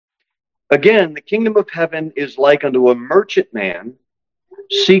Again, the kingdom of heaven is like unto a merchant man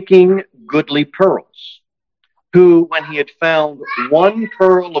seeking goodly pearls, who, when he had found one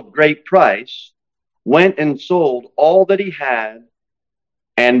pearl of great price, went and sold all that he had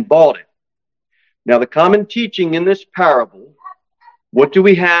and bought it. Now, the common teaching in this parable, what do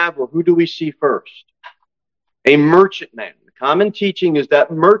we have, or who do we see first? A merchant man. The common teaching is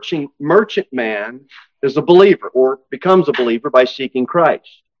that merchant man is a believer, or becomes a believer by seeking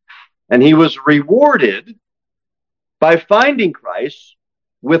Christ. And he was rewarded by finding Christ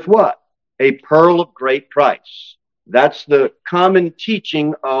with what? A pearl of great price. That's the common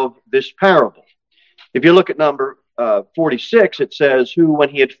teaching of this parable. If you look at number 46, it says, who, when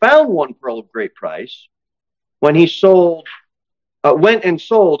he had found one pearl of great price, when he went and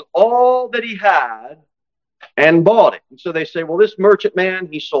sold all that he had and bought it. And so they say, well, this merchant man,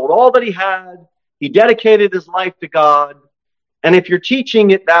 he sold all that he had. He dedicated his life to God. And if you're teaching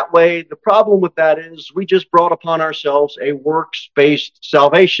it that way, the problem with that is we just brought upon ourselves a works-based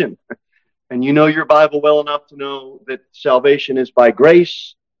salvation. And you know your Bible well enough to know that salvation is by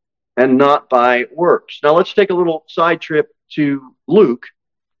grace and not by works. Now let's take a little side trip to Luke.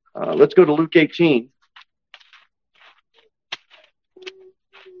 Let's go to Luke 18.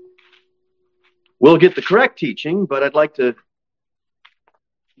 We'll get the correct teaching, but I'd like to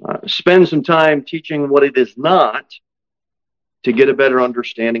spend some time teaching what it is not to get a better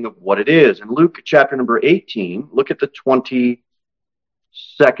understanding of what it is. In Luke chapter number 18, look at the 22nd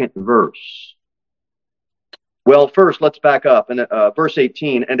verse. Well, first, let's back up. In verse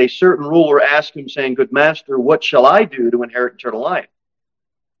 18, and a certain ruler asked him, saying, Good master, what shall I do to inherit eternal life?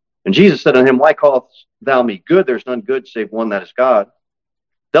 And Jesus said unto him, Why callest thou me good? There's none good save one, that is God.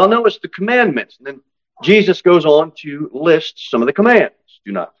 Thou knowest the commandments. And then Jesus goes on to list some of the commands.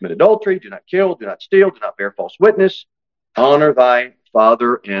 Do not commit adultery, do not kill, do not steal, do not bear false witness, honor thy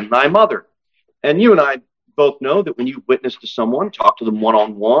father and thy mother. And you and I both know that when you witness to someone, talk to them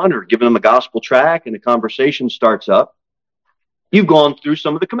one-on-one, or give them a gospel tract and a conversation starts up, you've gone through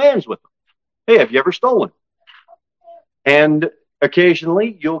some of the commands with them. Hey, have you ever stolen? And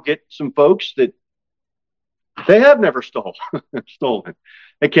occasionally you'll get some folks that they have never stolen.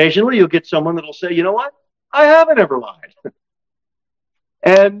 Occasionally you'll get someone that'll say, you know what? I haven't ever lied.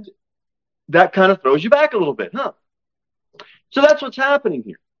 And that kind of throws you back a little bit, huh? So that's what's happening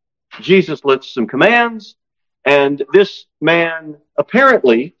here. Jesus lists some commands, and this man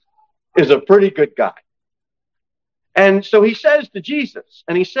apparently is a pretty good guy. And so he says to Jesus,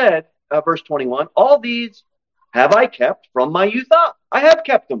 and he said, verse 21, all these have I kept from my youth up. I have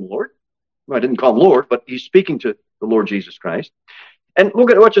kept them, Lord. Well, I didn't call him Lord, but he's speaking to the Lord Jesus Christ. And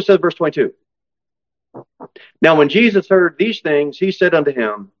look at what it says, verse 22. Now, when Jesus heard these things, he said unto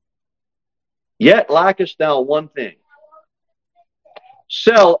him, Yet lackest thou one thing.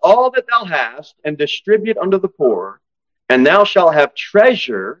 Sell all that thou hast and distribute unto the poor, and thou shalt have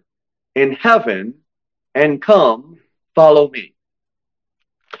treasure in heaven, and come, follow me.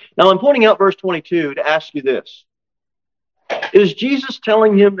 Now, I'm pointing out verse 22 to ask you this. Is Jesus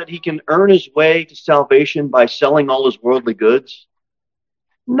telling him that he can earn his way to salvation by selling all his worldly goods?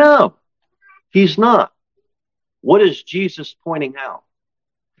 No, he's not. What is Jesus pointing out?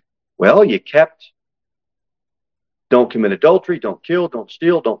 Well, don't commit adultery, don't kill, don't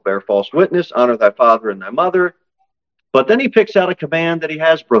steal, don't bear false witness, honor thy father and thy mother. But then he picks out a command that he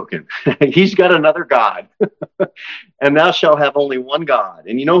has broken. He's got another God. And thou shalt have only one God.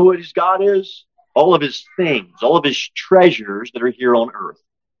 And you know who his God is? All of his things, all of his treasures that are here on earth.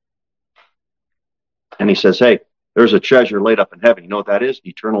 And he says, hey, there's a treasure laid up in heaven. You know what that is?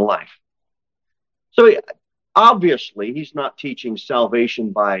 Eternal life. So obviously, he's not teaching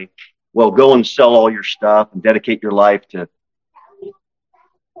salvation by, well, go and sell all your stuff and dedicate your life to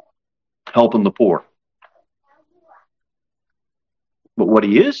helping the poor. But what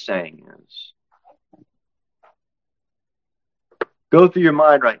he is saying is, go through your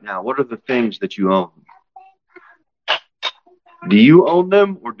mind right now. What are the things that you own? Do you own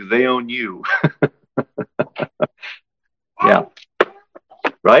them, or do they own you? Yeah.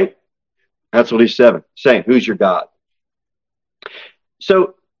 Right? That's what he's saying. Who's your God?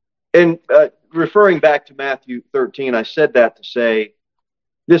 So, in referring back to Matthew 13, I said that to say,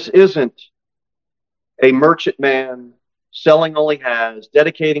 this isn't a merchant man selling all he has,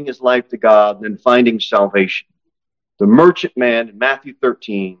 dedicating his life to God, and then finding salvation. The merchant man in Matthew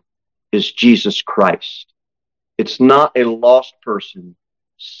 13 is Jesus Christ. It's not a lost person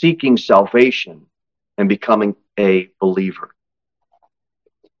seeking salvation and becoming a believer.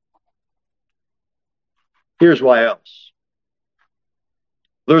 Here's why else.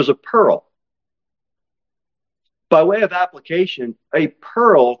 There's a pearl. By way of application, a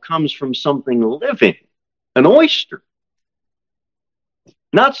pearl comes from something living, an oyster,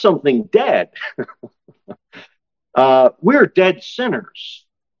 not something dead. We're dead sinners.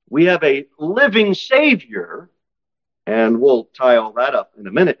 We have a living Savior, and we'll tie all that up in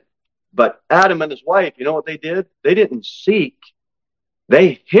a minute. But Adam and his wife, you know what they did? They didn't seek.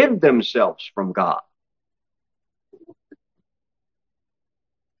 They hid themselves from God.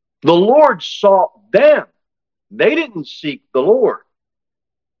 The Lord sought them. They didn't seek the Lord.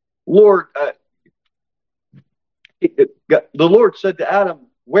 The Lord said to Adam,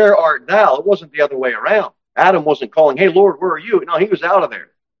 "Where art thou?" It wasn't the other way around. Adam wasn't calling, "Hey, Lord, where are you?" No, he was out of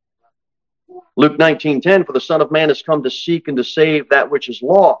there. Luke 19:10, "For the Son of Man has come to seek and to save that which is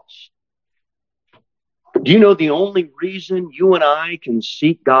lost." Do you know the only reason you and I can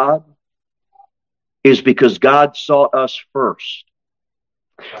seek God is because God sought us first?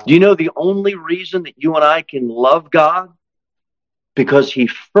 Do you know the only reason that you and I can love God? Because He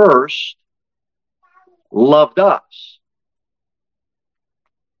first loved us.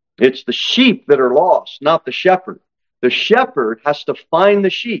 It's the sheep that are lost, not the shepherd. The shepherd has to find the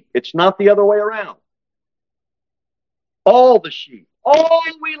sheep. It's not the other way around. All the sheep, all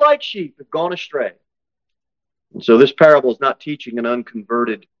we like sheep, have gone astray. And so this parable is not teaching an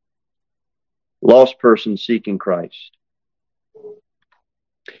unconverted, lost person seeking Christ.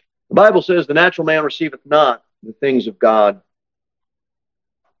 The Bible says, "The natural man receiveth not the things of God.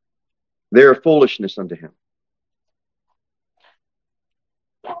 They are foolishness unto him."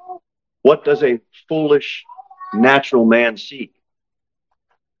 What does a foolish natural man seek?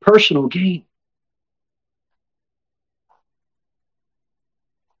 Personal gain.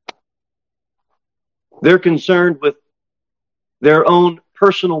 They're concerned with their own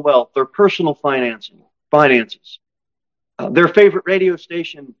personal wealth, their personal finances. Their favorite radio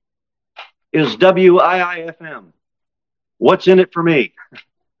station is WIIFM. What's in it for me?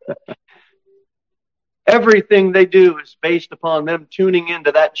 Everything they do is based upon them tuning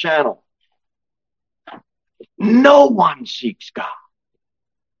into that channel. No one seeks God.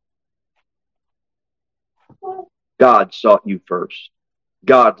 God sought you first.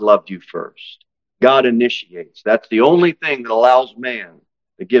 God loved you first. God initiates. That's the only thing that allows man,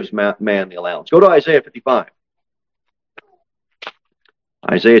 that gives man the allowance. Go to Isaiah 55.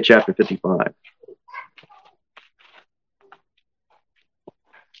 Isaiah chapter 55.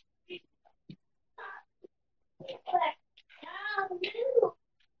 The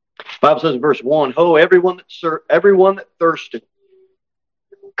Bible says in verse 1, "Ho, everyone that thirsteth,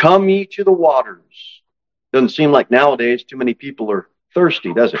 come ye to the waters." Doesn't seem like nowadays too many people are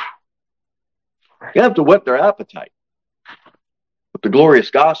thirsty, does it? You have to whet their appetite with the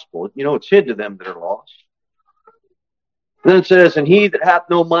glorious gospel. You know, it's hid to them that are lost. And then it says, "And he that hath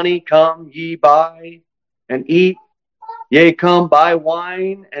no money, come ye buy and eat. Yea, come buy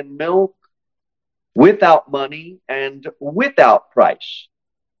wine and milk without money and without price.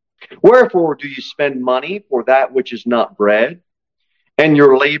 Wherefore do you spend money for that which is not bread, and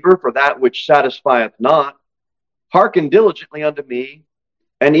your labor for that which satisfieth not? Hearken diligently unto me,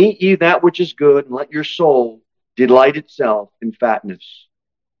 and eat ye that which is good, and let your soul delight itself in fatness.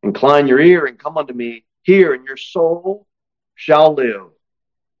 Incline your ear and come unto me. Hear, and your soul shall live.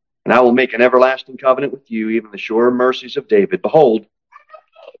 And I will make an everlasting covenant with you, even the sure mercies of David. Behold,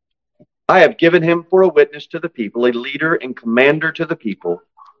 I have given him for a witness to the people, a leader and commander to the people.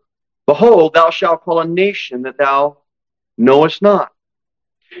 Behold, thou shalt call a nation that thou knowest not,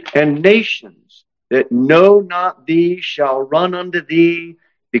 and nations that know not thee shall run unto thee,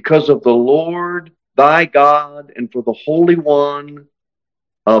 because of the Lord thy God, and for the Holy One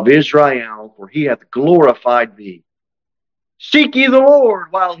of Israel, for he hath glorified thee. Seek ye the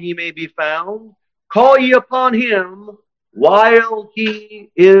Lord while he may be found. Call ye upon him while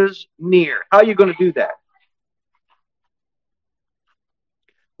he is near." How are you going to do that?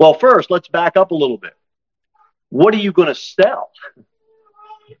 Well, first, let's back up a little bit. What are you going to sell?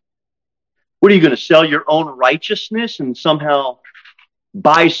 What are you going to sell? Your own righteousness and somehow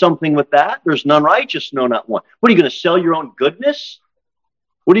buy something with that? There's none righteous, no, not one. What are you going to sell? Your own goodness?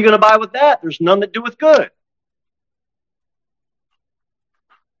 What are you going to buy with that? There's none that doeth good.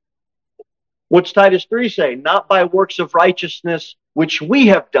 What's Titus 3 say? Not by works of righteousness which we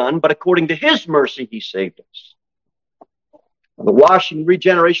have done, but according to his mercy he saved us. The washing and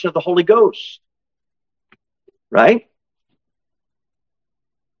regeneration of the Holy Ghost. Right?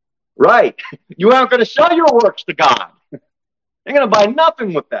 Right. You aren't going to sell your works to God. You're going to buy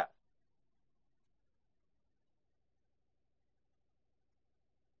nothing with that.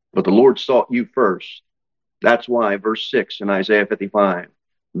 But the Lord sought you first. That's why, verse 6 in Isaiah 55,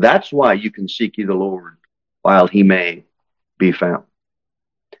 that's why you can seek ye the Lord while he may be found.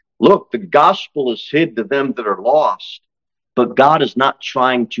 Look, the gospel is hid to them that are lost, but God is not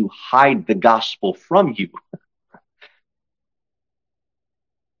trying to hide the gospel from you.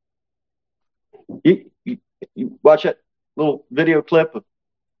 You watch that little video clip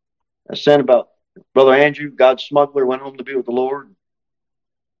I sent about Brother Andrew, God's smuggler, went home to be with the Lord.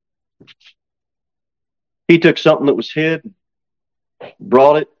 He took something that was hid,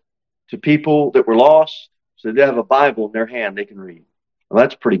 brought it to people that were lost, so they have a Bible in their hand they can read. Well,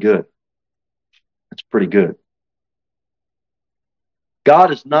 that's pretty good. That's pretty good.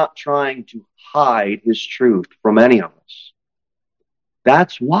 God is not trying to hide his truth from any of us.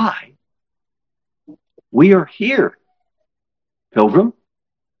 That's why we are here, pilgrim.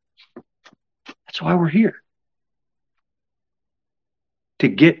 That's why we're here. To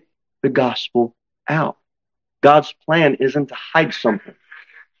get the gospel out. God's plan isn't to hide something.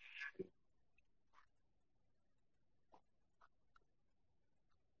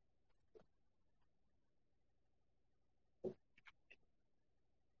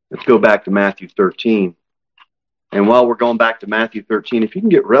 Let's go back to Matthew 13. And while we're going back to Matthew 13, if you can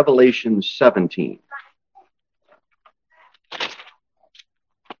get Revelation 17.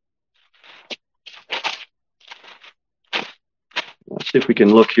 Let's see if we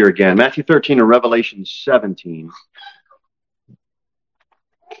can look here again. Matthew 13 and Revelation 17.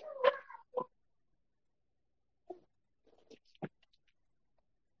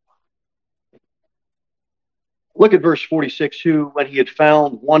 Look at verse 46, who, when he had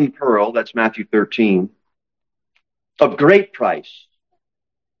found one pearl, that's Matthew 13, of great price.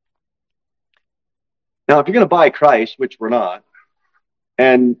 Now, if you're going to buy Christ, which we're not,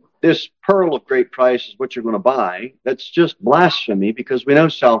 and this pearl of great price is what you're going to buy, that's just blasphemy, because we know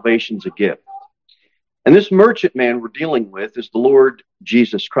salvation's a gift. And this merchant man we're dealing with is the Lord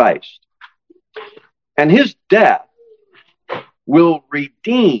Jesus Christ. And his death will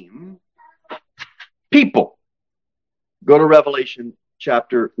redeem people. Go to Revelation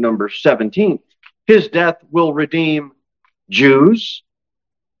chapter number 17. His death will redeem Jews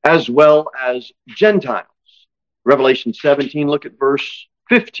as well as Gentiles. Revelation 17, look at verse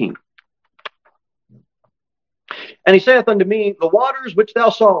 15. And he saith unto me, the waters which thou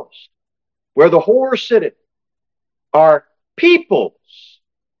sawest, where the whore sitteth, are peoples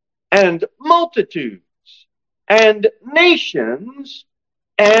and multitudes and nations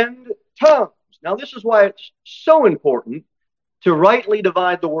and tongues. Now, this is why it's so important to rightly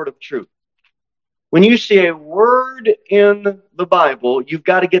divide the word of truth. When you see a word in the Bible, you've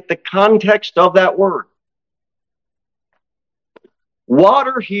got to get the context of that word.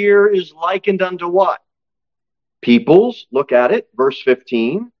 Water here is likened unto what? Peoples, look at it, verse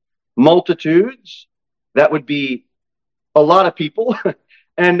 15. Multitudes, that would be a lot of people.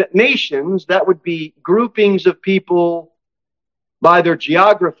 And nations, that would be groupings of people by their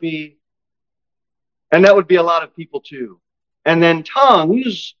geography. And that would be a lot of people too. And then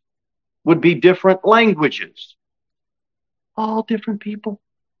tongues would be different languages. All different people.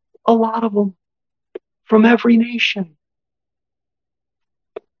 A lot of them. From every nation.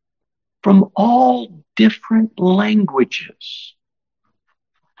 From all different languages.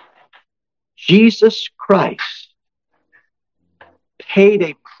 Jesus Christ paid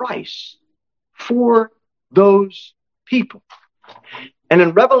a price for those people. And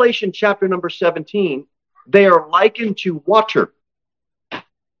in Revelation chapter number 17, they are likened to water.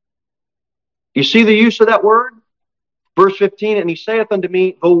 You see the use of that word? Verse 15, and he saith unto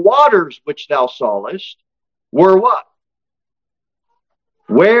me, the waters which thou sawest were what?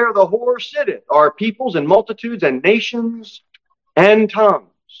 Where the whore sitteth are peoples and multitudes and nations and tongues.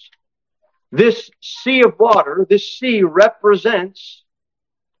 This sea of water, this sea represents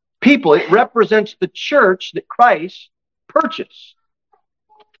people. It represents the church that Christ purchased.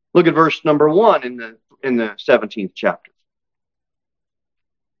 Look at verse number 1 in the 17th chapter.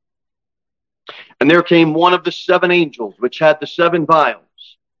 And there came one of the 7 angels, which had the 7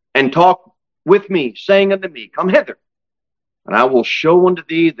 vials, and talked with me, saying unto me, come hither, and I will show unto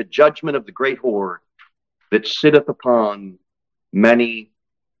thee the judgment of the great whore that sitteth upon many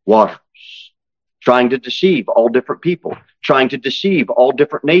waters. Trying to deceive all different people, trying to deceive all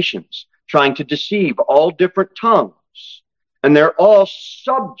different nations, trying to deceive all different tongues. And they're all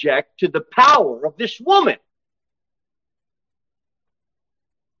subject to the power of this woman.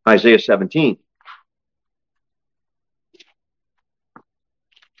 Isaiah 17.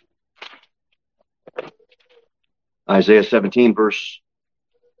 Isaiah 17, verse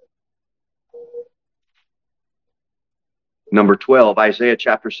number 12. Isaiah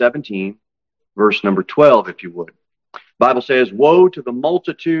chapter 17, verse number 12, if you would. The Bible says, woe to the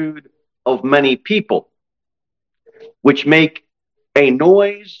multitude of many people which make a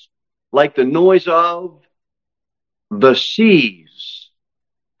noise like the noise of the seas,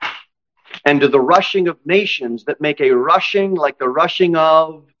 and to the rushing of nations that make a rushing like the rushing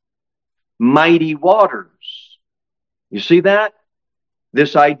of mighty waters. You see that?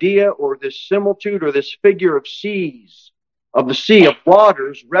 This idea or this similitude or this figure of seas, of the sea of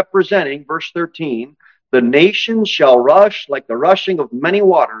waters, representing, verse 13, the nations shall rush like the rushing of many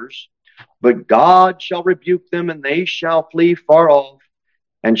waters, but God shall rebuke them, and they shall flee far off,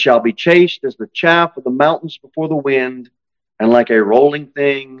 and shall be chased as the chaff of the mountains before the wind, and like a rolling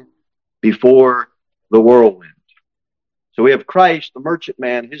thing before the whirlwind. So we have Christ, the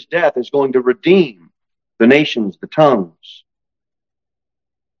merchantman. His death is going to redeem the nations, the tongues,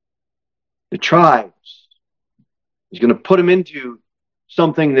 the tribes. He's going to put them into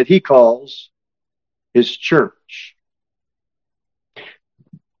something that he calls his church.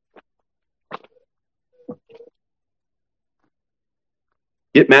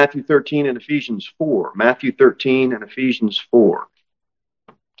 Get Matthew 13 and Ephesians 4. Matthew 13 and Ephesians 4.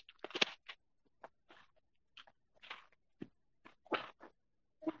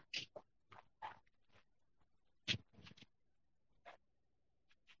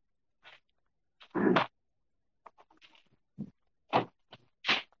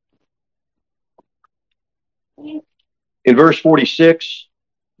 In verse 46,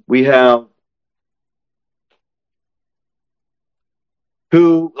 we have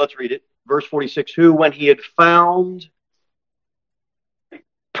who, let's read it. Verse 46, who, when he had found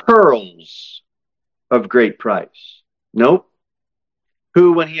pearls of great price. Nope.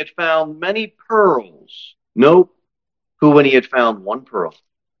 Who, when he had found many pearls. Nope. Who, when he had found one pearl.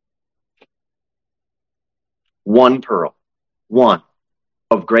 One pearl. One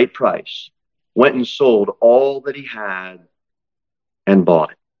of great price. Went and sold all that he had and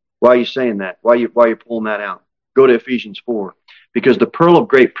bought it. Why are you saying that? Why are you pulling that out? Go to Ephesians 4. Because the pearl of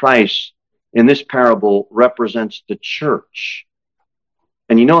great price in this parable represents the church.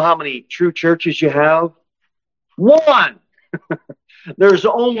 And you know how many true churches you have? One! There's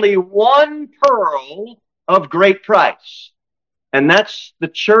only one pearl of great price. And that's the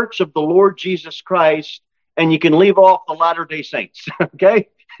church of the Lord Jesus Christ. And you can leave off the Latter-day Saints. Okay?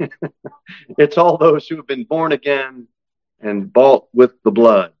 It's all those who have been born again and bought with the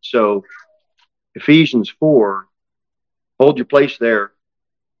blood. So Ephesians 4, hold your place there.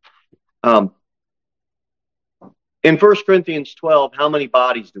 In 1 Corinthians 12, how many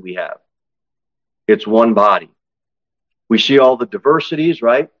bodies do we have? It's one body. We see all the diversities,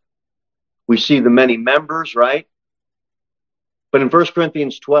 right? We see the many members, right? But in 1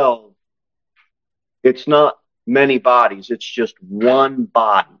 Corinthians 12, it's not many bodies. It's just one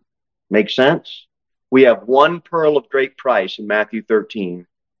body. Make sense? We have one pearl of great price in Matthew 13,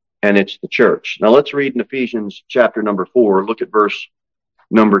 and it's the church. Now let's read in Ephesians chapter number 4. Look at verse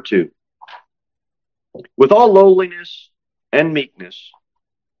number 2. With all lowliness and meekness,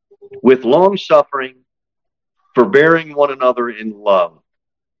 with long suffering, forbearing one another in love,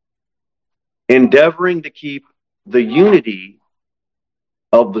 endeavoring to keep the unity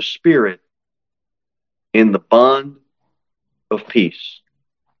of the Spirit in the bond of peace.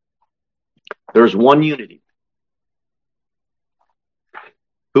 There's one unity.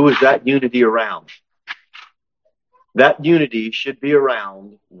 Who is that unity around? That unity should be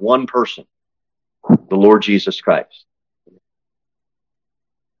around one person, the Lord Jesus Christ.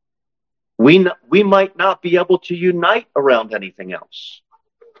 We might not be able to unite around anything else.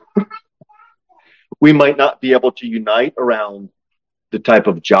 We might not be able to unite around the type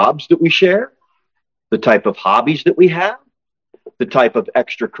of jobs that we share, the type of hobbies that we have, the type of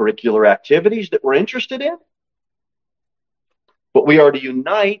extracurricular activities that we're interested in. But we are to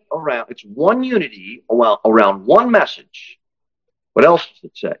unite around, it's one unity around one message. What else does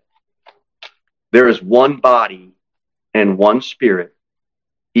it say? There is one body and one Spirit,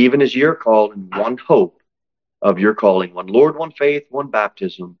 even as you're called in one hope of your calling. One Lord, one faith, one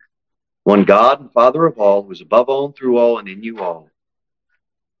baptism, one God and Father of all, who is above all and through all and in you all.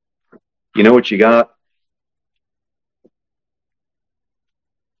 You know what you got?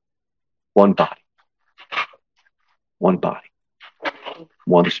 One body. One body.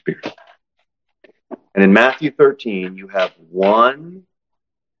 One Spirit. And in Matthew 13, you have one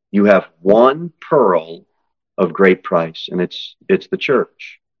pearl of great price, and it's the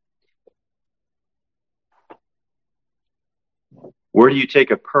church. Where do you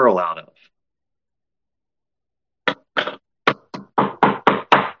take a pearl out of?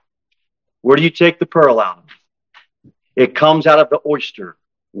 Where do you take the pearl out of? It comes out of the oyster.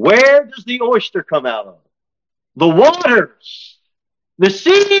 Where does the oyster come out of? The waters. The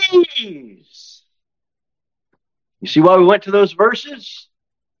seas. You see why we went to those verses?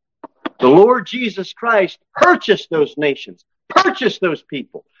 The Lord Jesus Christ purchased those nations, purchased those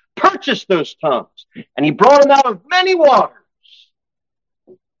people, purchased those tongues, and He brought them out of many waters.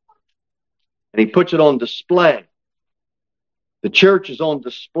 And He puts it on display. The church is on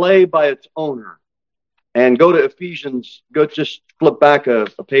display by its owner. And go to Ephesians, just flip back a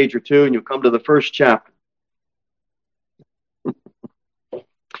page or two and you'll come to the first chapter.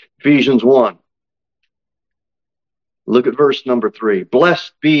 Ephesians 1. Look at verse number 3.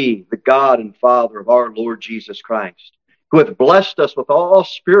 Blessed be the God and Father of our Lord Jesus Christ, who hath blessed us with all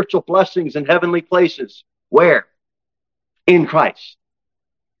spiritual blessings in heavenly places. Where? In Christ.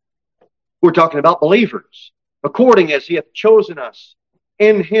 We're talking about believers. According as He hath chosen us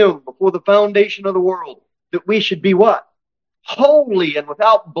in Him before the foundation of the world, that we should be what? Holy and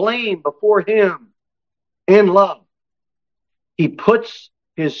without blame before Him in love. He puts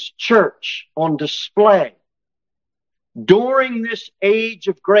His church on display during this age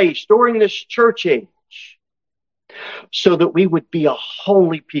of grace, during this church age, so that we would be a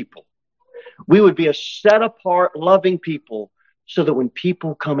holy people. We would be a set apart, loving people, so that when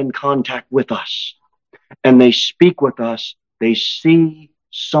people come in contact with us and they speak with us, they see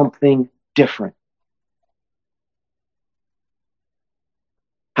something different.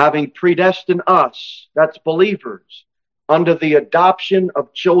 Having predestined us, that's believers, under the adoption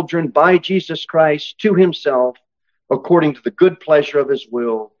of children by Jesus Christ to Himself, according to the good pleasure of His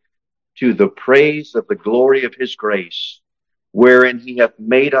will, to the praise of the glory of His grace, wherein He hath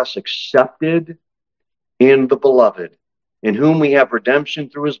made us accepted in the Beloved, in whom we have redemption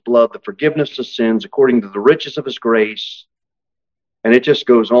through His blood, the forgiveness of sins, according to the riches of His grace. And it just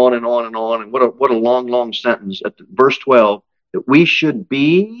goes on and on and on. And what a long, long sentence. At verse 12, that we should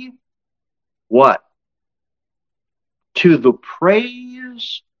be what? To the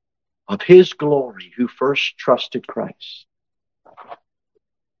praise of His glory, who first trusted Christ.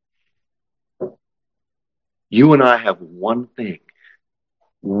 You and I have one thing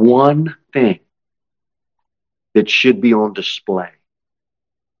that should be on display.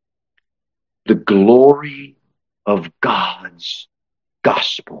 The glory of God's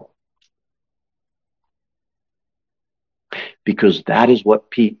gospel. Because that is what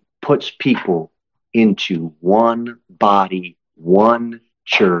puts people into one body, one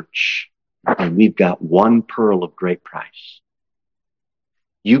church, and we've got one pearl of great price.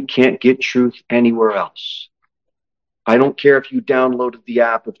 You can't get truth anywhere else. I don't care if you downloaded the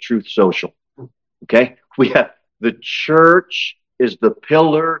app of Truth Social. Okay? The church is the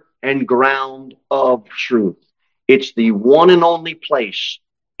pillar and ground of truth. It's the one and only place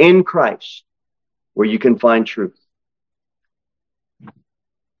in Christ where you can find truth.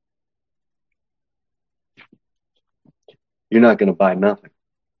 You're not going to buy nothing.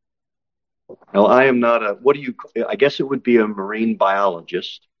 Now, I am not I guess it would be a marine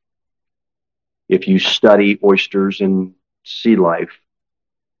biologist if you study oysters and sea life,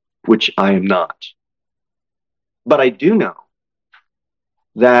 which I am not. But I do know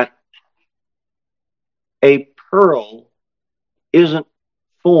that a pearl isn't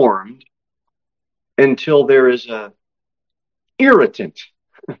formed until there is an irritant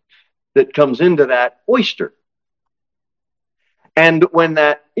that comes into that oyster. And when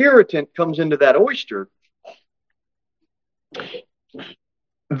that irritant comes into that oyster,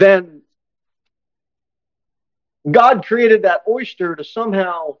 then God created that oyster to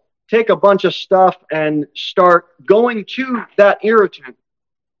somehow take a bunch of stuff and start going to that irritant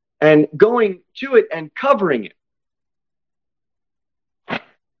and going to it and covering it.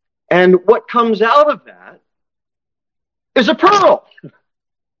 And what comes out of that is a pearl.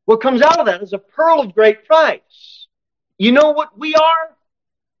 What comes out of that is a pearl of great price. You know what we are?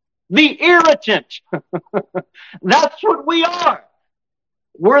 The irritant. That's what we are.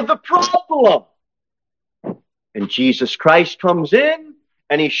 We're the problem. And Jesus Christ comes in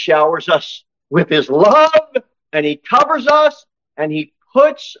and He showers us with His love and He covers us and He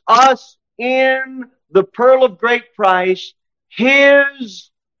puts us in the pearl of great price,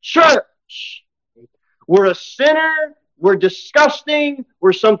 His church. We're a sinner. We're disgusting.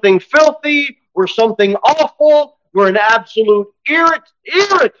 We're something filthy. We're something awful. We're an absolute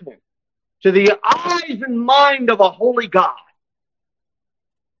irritant to the eyes and mind of a holy God.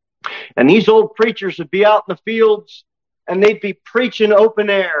 And these old preachers would be out in the fields and they'd be preaching open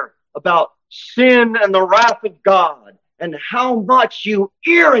air about sin and the wrath of God and how much you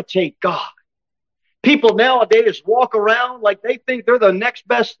irritate God. People nowadays walk around like they think they're the next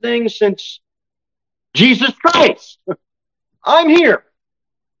best thing since Jesus Christ. I'm here.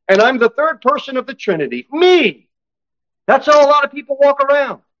 And I'm the third person of the Trinity. Me. That's how a lot of people walk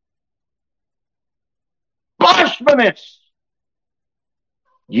around. blasphemous.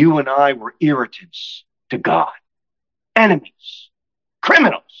 You and I were irritants to God, enemies,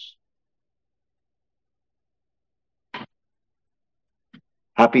 criminals.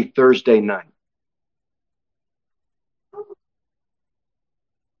 Happy Thursday night.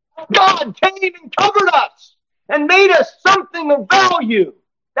 God came and covered us and made us something of value.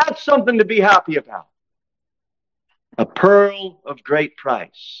 That's something to be happy about. A pearl of great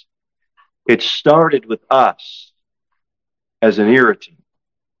price. It started with us as an irritant.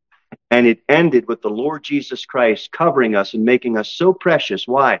 And it ended with the Lord Jesus Christ covering us and making us so precious.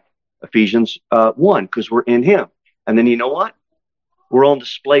 Why? Ephesians 1, because we're in Him. And then you know what? We're on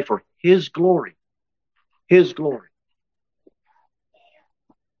display for His glory. His glory.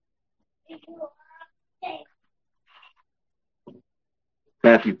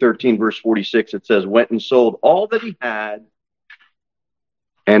 Matthew 13, verse 46, it says, went and sold all that he had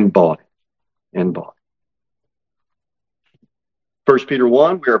and bought it. And bought it. 1 Peter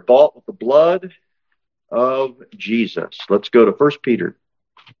 1, we are bought with the blood of Jesus. Let's go to 1 Peter.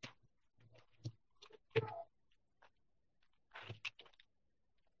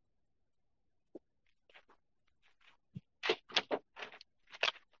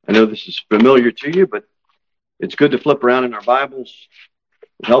 I know this is familiar to you, but it's good to flip around in our Bibles.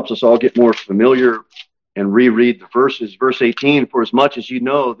 It helps us all get more familiar and reread the verses. Verse 18, for as much as you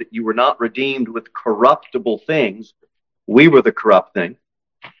know that you were not redeemed with corruptible things, we were the corrupt thing,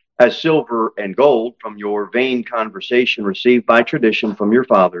 as silver and gold from your vain conversation received by tradition from your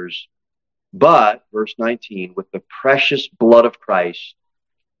fathers, but, verse 19, with the precious blood of Christ,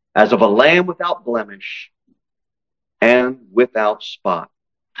 as of a lamb without blemish and without spot,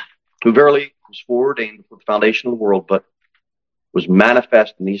 who verily was foreordained before the foundation of the world, but was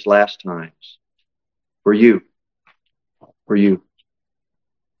manifest in these last times for you. For you.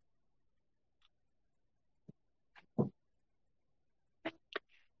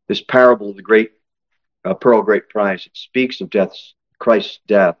 This parable of the great pearl of great price, it speaks of Christ's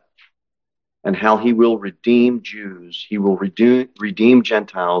death and how He will redeem Jews. He will redeem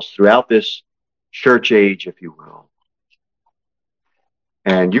Gentiles throughout this church age, if you will.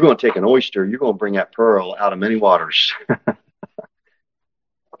 And you're going to take an oyster, you're going to bring that pearl out of many waters.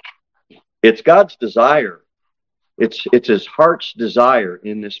 It's God's desire. It's His heart's desire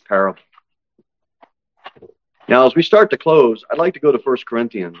in this parable. Now, as we start to close, I'd like to go to 1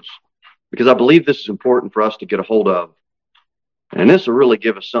 Corinthians, because I believe this is important for us to get a hold of. And this will really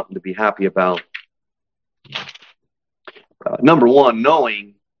give us something to be happy about. Number one,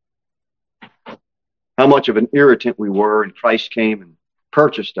 knowing how much of an irritant we were, and Christ came and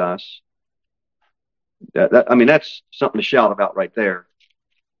purchased us. That's something to shout about right there.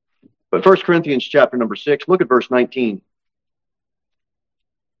 But 1 Corinthians chapter number 6, look at verse 19.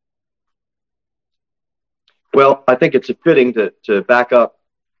 Well, I think it's fitting to back up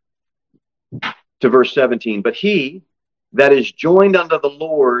to verse 17. But he that is joined unto the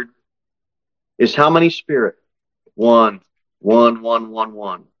Lord is how many spirit? One. One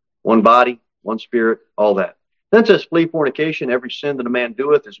body, one spirit, all that. Then it says, flee fornication. Every sin that a man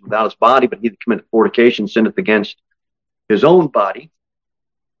doeth is without his body, but he that committeth fornication sinneth against his own body.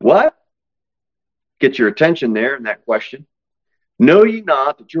 What? Get your attention there in that question. Know ye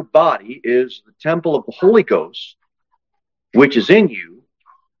not that your body is the temple of the Holy Ghost, which is in you,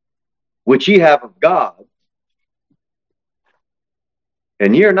 which ye have of God,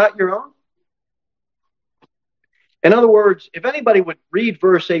 and ye are not your own? In other words, if anybody would read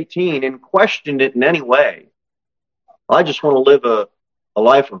verse 18 and question it in any way, I just want to live a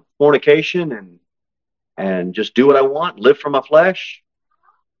life of fornication and just do what I want, live for my flesh.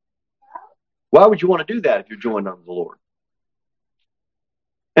 Why would you want to do that if you're joined unto the Lord?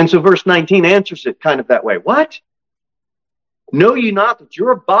 And so verse 19 answers it kind of that way. What? Know ye not that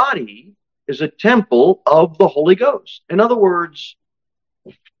your body is a temple of the Holy Ghost? In other words,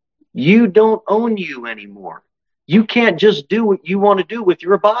 you don't own you anymore. You can't just do what you want to do with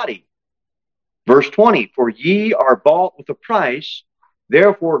your body. Verse 20, for ye are bought with a price,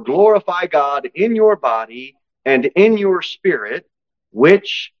 therefore glorify God in your body and in your spirit,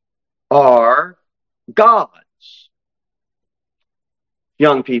 which are God's.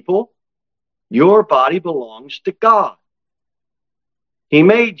 Young people, your body belongs to God. He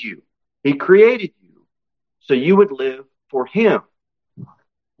made you. He created you so you would live for Him.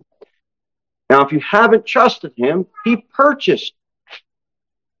 Now, if you haven't trusted Him, He purchased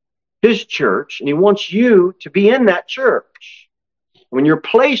His church, and He wants you to be in that church. When you're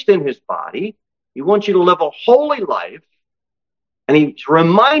placed in His body, He wants you to live a holy life, and He's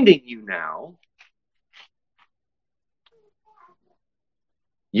reminding you now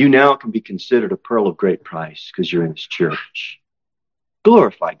You now can be considered a pearl of great price because you're in his church.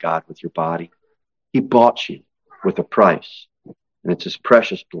 Glorify God with your body. He bought you with a price, and it's his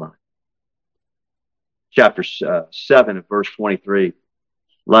precious blood. Chapter 7 of verse 23,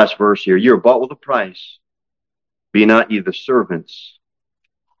 last verse here. You are bought with a price. Be not ye the servants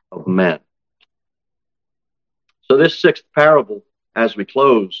of men. So this sixth parable, as we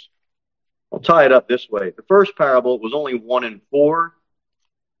close, I'll tie it up this way. The first parable was only 1 in 4.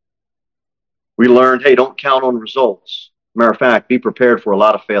 We learned, hey, don't count on results. Matter of fact, be prepared for a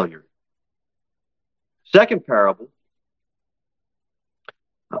lot of failure. Second parable,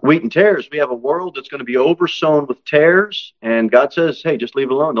 wheat and tares. We have a world that's going to be oversown with tares, and God says, hey, just leave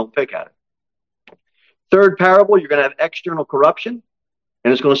it alone. Don't pick at it. Third parable, you're going to have external corruption,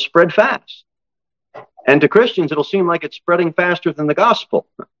 and it's going to spread fast. And to Christians, it'll seem like it's spreading faster than the gospel.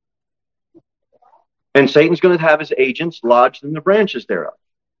 And Satan's going to have his agents lodged in the branches thereof.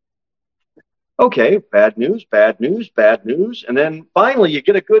 Okay, bad news, bad news, bad news. And then finally you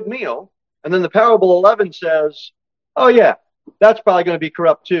get a good meal. And then the parable 11 says, oh yeah, that's probably going to be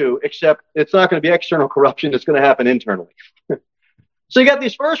corrupt too, except it's not going to be external corruption. It's going to happen internally. So you got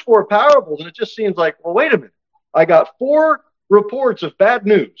these first 4 parables, and it just seems like, well, wait a minute. I got 4 reports of bad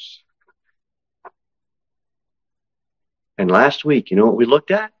news. And last week, you know what we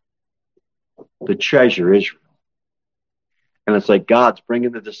looked at? The treasure, Israel. And it's like God's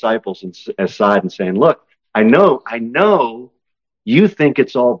bringing the disciples aside and saying, look, I know you think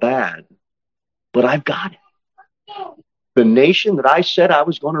it's all bad, but I've got it. The nation that I said I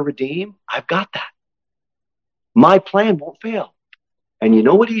was going to redeem, I've got that. My plan won't fail. And you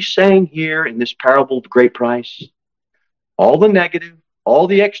know what he's saying here in this parable of great price? All the negative, all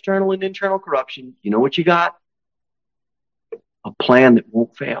the external and internal corruption, you know what you got? A plan that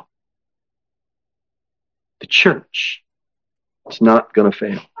won't fail. The church. It's not going to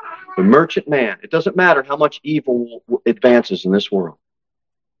fail. The merchant man, it doesn't matter how much evil advances in this world.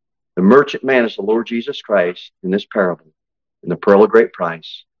 The merchant man is the Lord Jesus Christ in this parable. And the pearl of great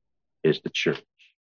price is the church.